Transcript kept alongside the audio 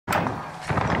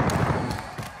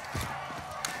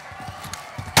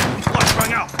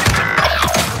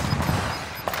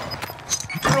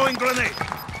grenade!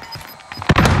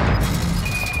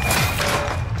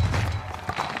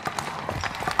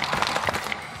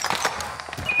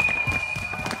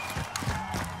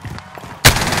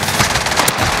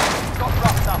 Got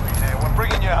roughed up in there. We're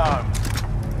bringing you home.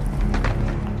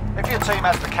 If your team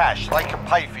has the cash, they can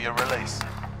pay for your release.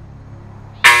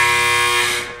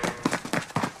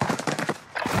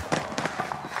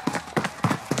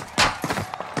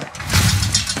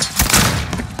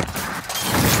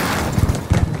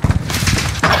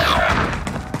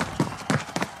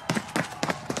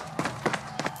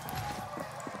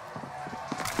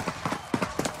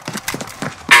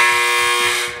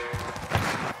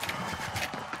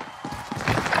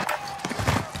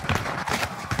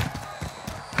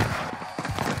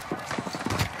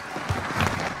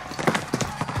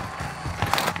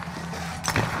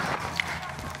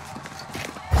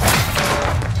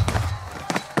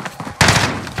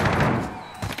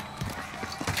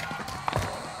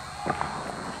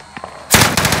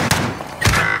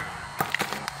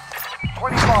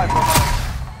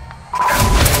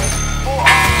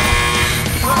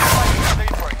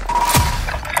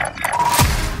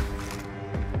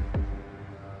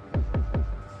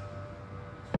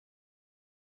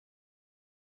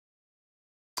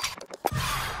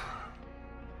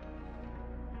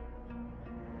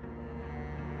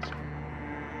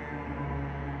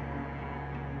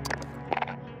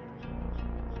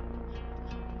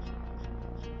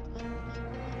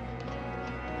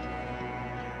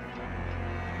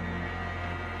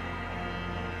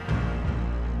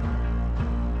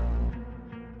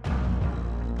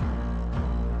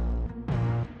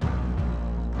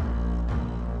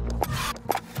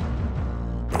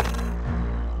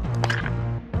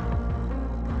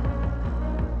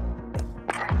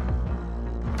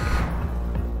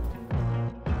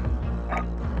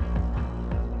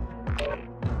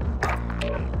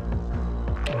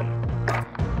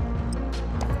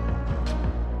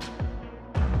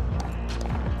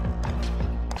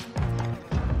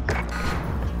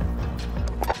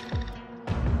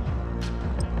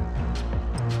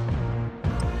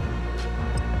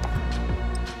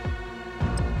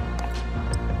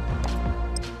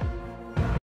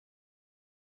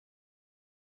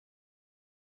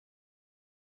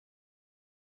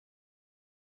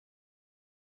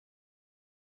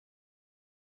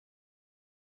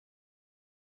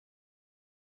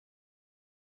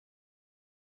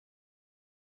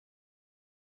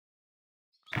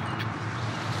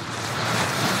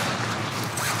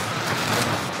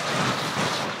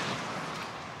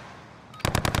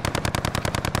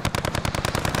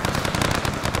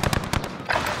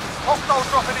 Hostiles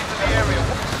dropping into the area.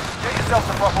 Get yourself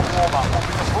a proper warm-up. We'll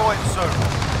be deploying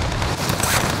soon.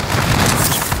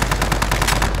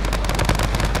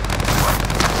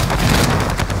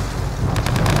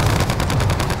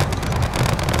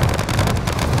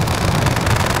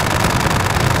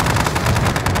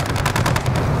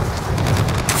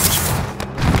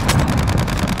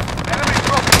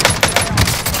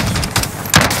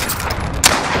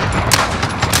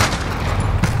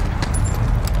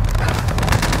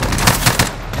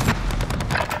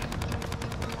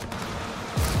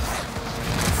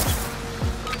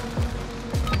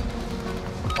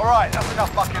 Alright, that's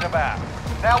enough fucking about.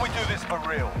 Now we do this for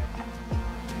real.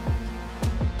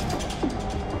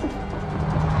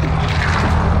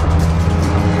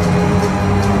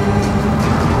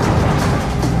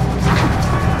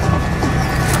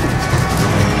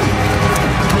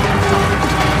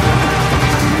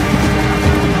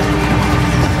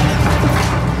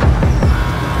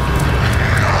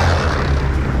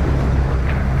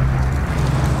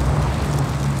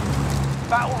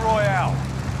 Battle Royale.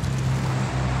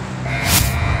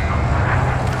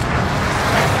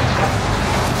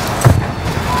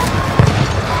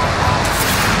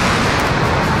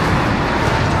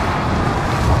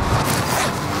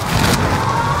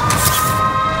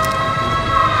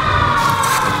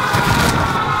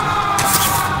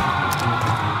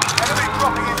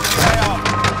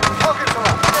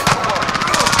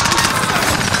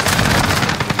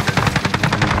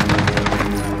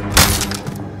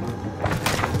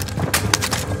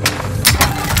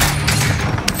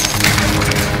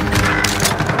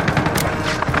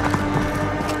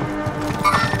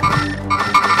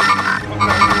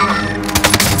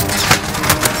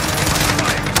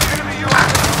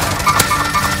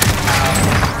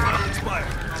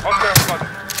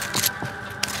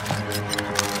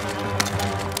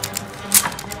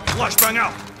 Flashbang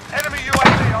out! Enemy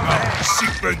UAV overhead. Seek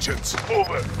vengeance.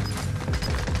 Over.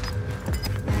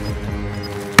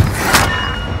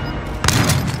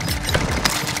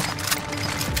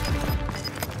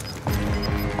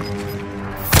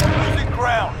 Losing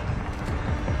ground.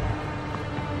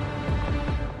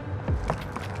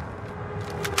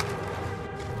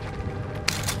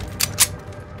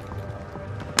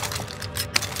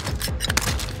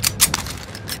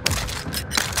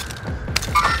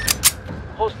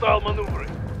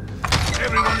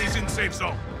 safe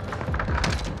zone.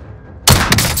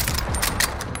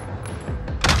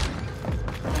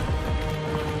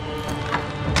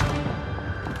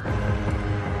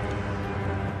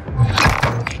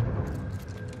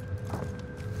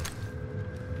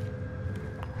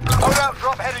 Loadout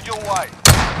drop headed your way.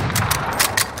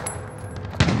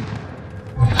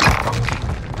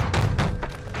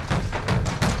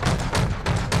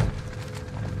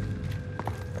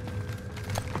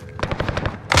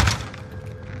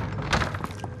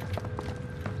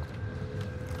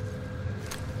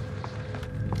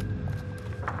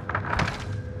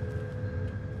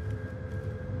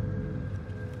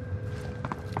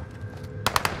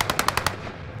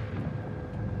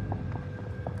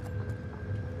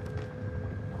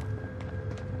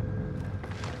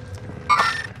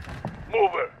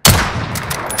 Mover.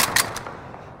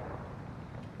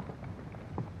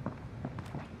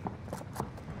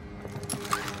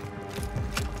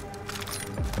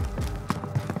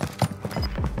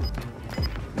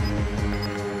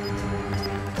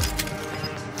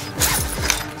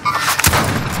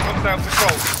 Down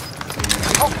patrol.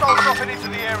 Hostile dropping into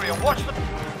the area. Watch the...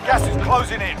 Gas is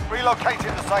closing in.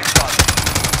 Relocating the safe zone.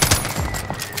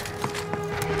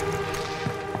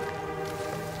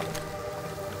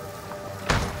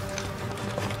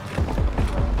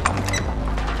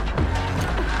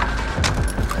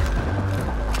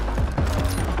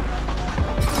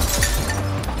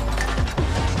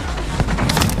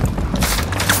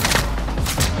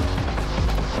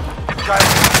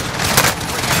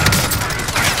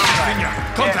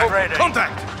 Contact! Ready.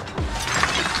 Contact!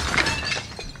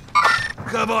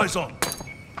 Have eyes on.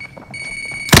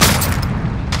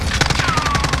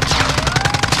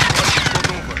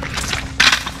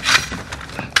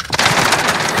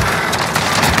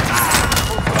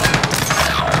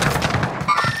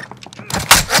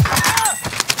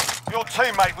 Your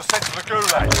teammate was sent to the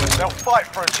gulag. They'll fight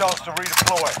for a chance to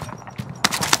redeploy.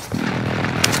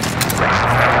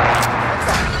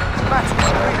 Match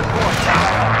redeploy.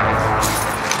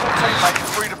 Your teammate is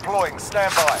redeploying.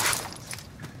 Stand by.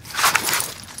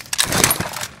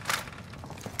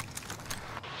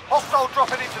 Hostile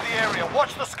dropping into the area.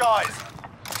 Watch the skies.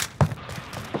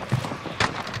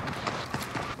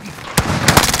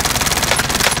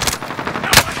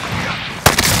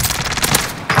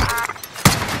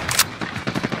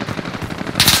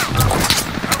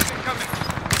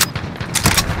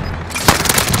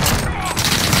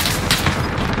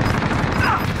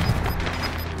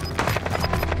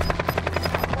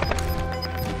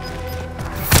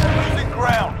 Losing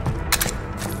ground.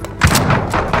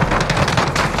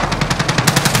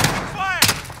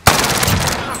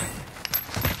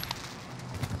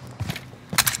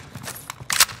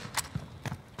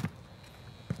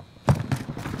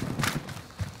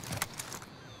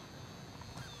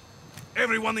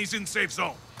 Everyone is in safe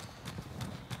zone.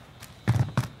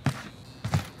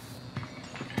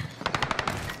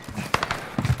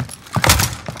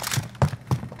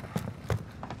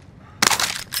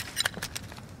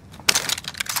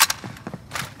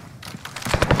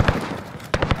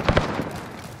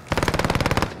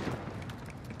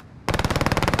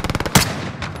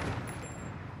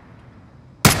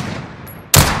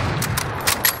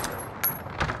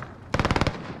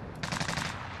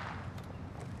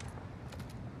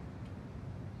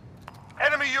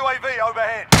 Enemy UAV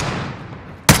overhead.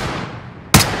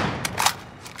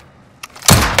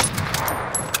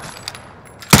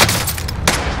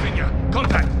 Vinya,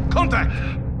 contact! Contact!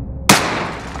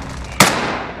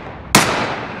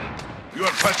 You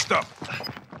are patched up.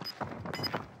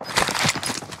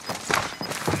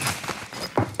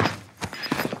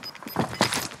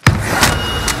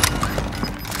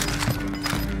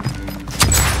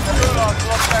 Gulag's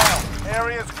locked down.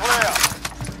 Area's clear.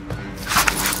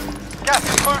 Gas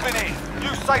is moving in.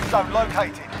 New safe zone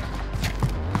located.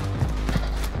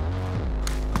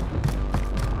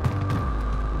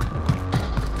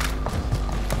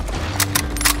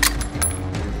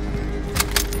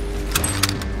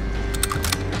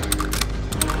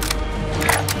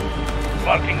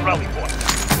 Marking rally point.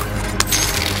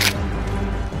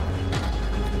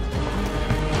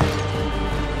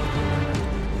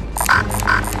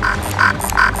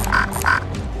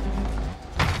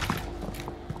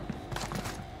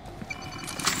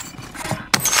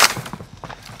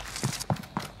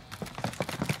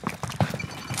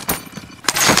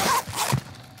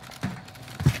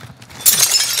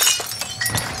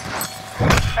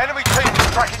 Enemy team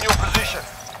is tracking your position.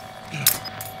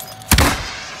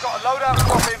 You've got a loadout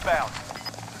drop inbound.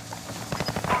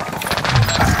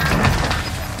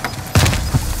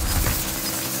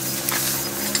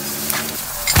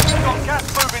 You've got gas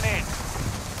moving in.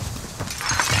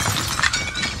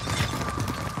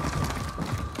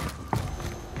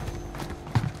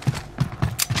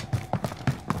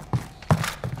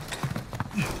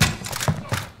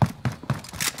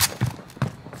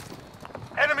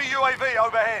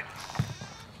 overhead.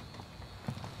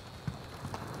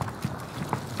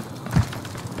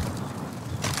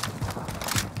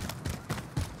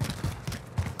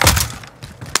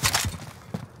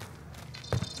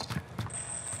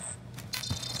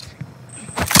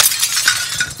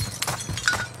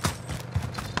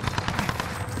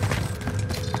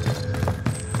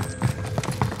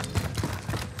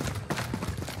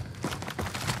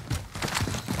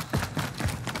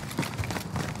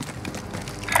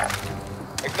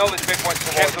 Acknowledge midpoint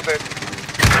for cancel that.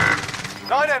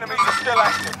 9 enemies are still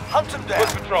active. Hunt them down.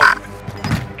 Good patrol.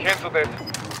 Cancel that.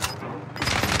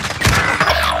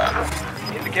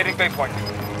 Indicating waypoint.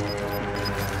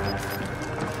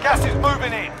 Gas is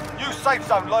moving in. New safe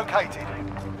zone located.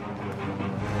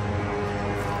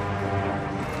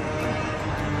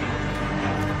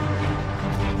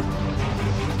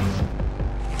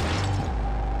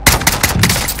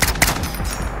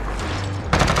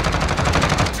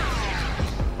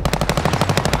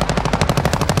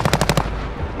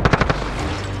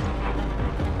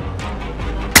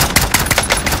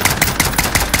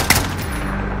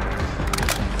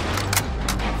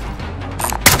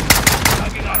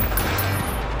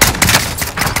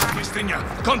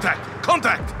 Contact!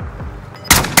 Contact!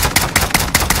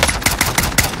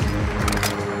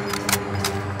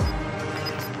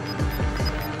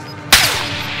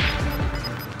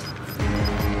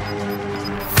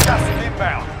 Gas is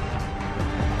inbound.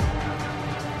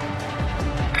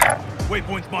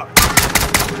 Waypoint marked.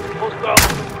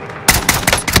 Hostile.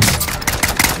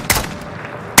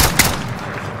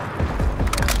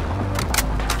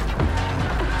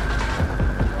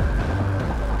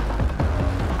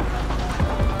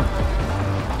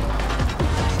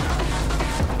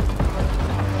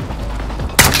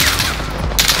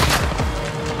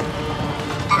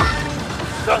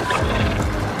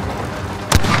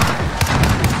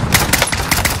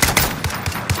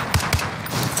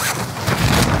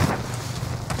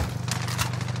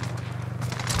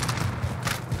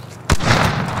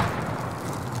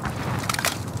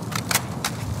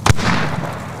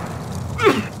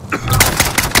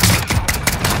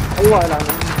 Gọi là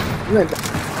người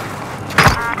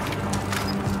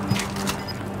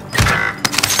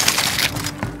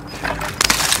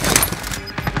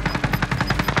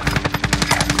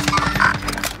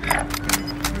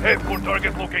Head for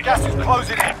target location. Gas is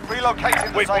closing in.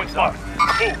 Relocating the safe Waypoint zone. marked.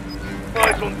 Move.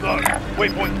 Eyes on guard.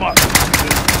 Waypoint marked. 4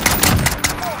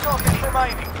 targets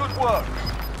remaining. Good work.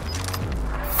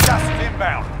 Gas is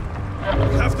inbound.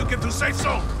 Have to get to safe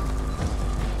zone.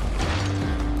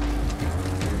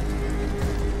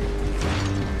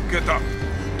 Get up.